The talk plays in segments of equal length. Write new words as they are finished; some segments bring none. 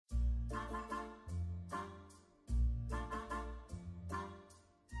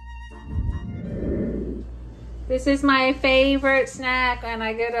This is my favorite snack when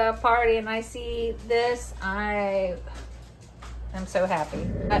I go to a party and I see this. I am so happy.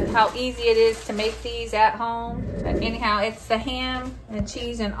 That's how easy it is to make these at home. But anyhow, it's the ham and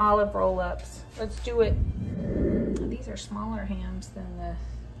cheese and olive roll-ups. Let's do it. These are smaller hams than the...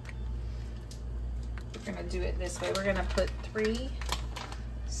 We're gonna do it this way. We're gonna put 3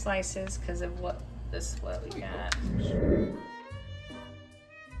 slices because of what we got.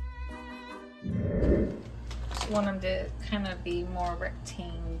 Just want them to kind of be more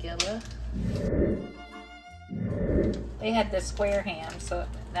rectangular. They had the square ham, so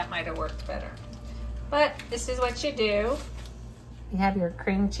that might have worked better. But this is what you do. You have your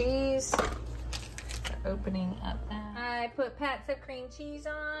cream cheese. Opening up that. I put pats of cream cheese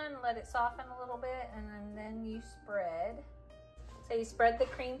on, let it soften a little bit, and then you spread. So you spread the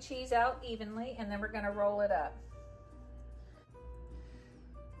cream cheese out evenly, and then we're gonna roll it up.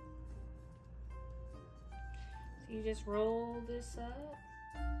 So you just roll this up.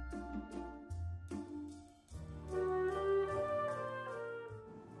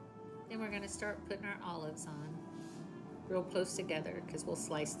 Then we're gonna start putting our olives on, real close together, because we'll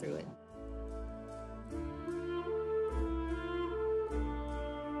slice through it.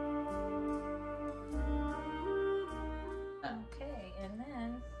 Okay, and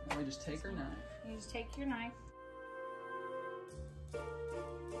then we just take our knife. You just take your knife.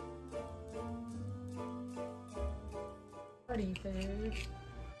 Party food.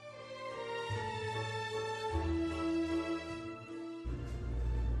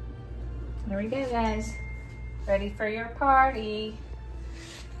 There we go, guys. Ready for your party.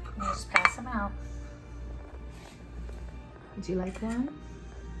 You just pass them out. Would you like one?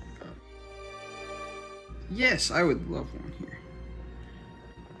 Yes, I would love one here.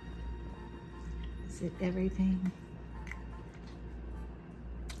 Is it everything?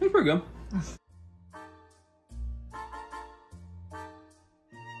 That's pretty good.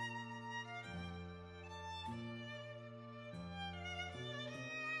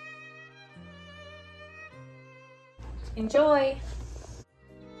 Enjoy.